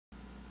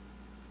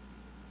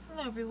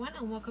Hello everyone,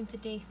 and welcome to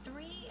day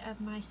 3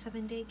 of my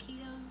 7-day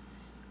keto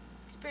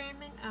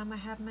experiment. I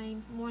have my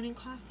morning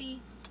coffee,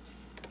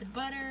 the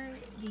butter,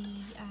 the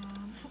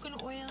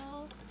coconut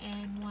oil,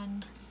 and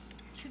one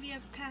Truvia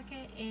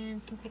packet, and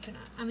some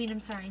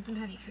some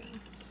heavy cream.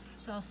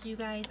 So I'll see you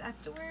guys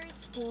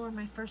afterwards for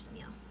my first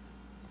meal.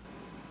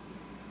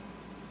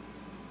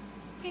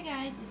 Okay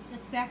guys, it's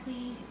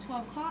exactly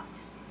 12 o'clock,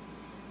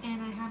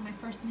 and I have my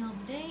first meal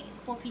of the day: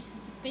 4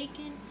 pieces of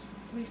bacon,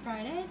 3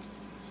 fried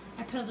eggs.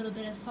 I put a little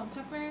bit of salt and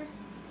pepper,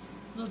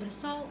 a little bit of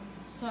salt.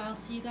 So I'll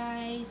see you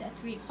guys at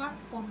 3 o'clock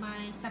for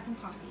my second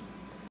coffee.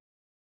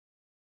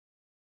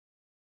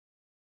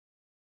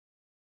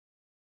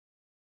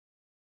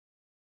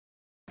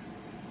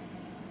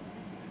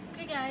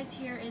 Okay guys,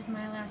 here is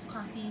my last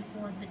coffee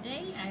for the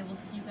day. I will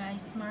see you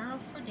guys tomorrow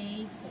for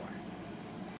day 4.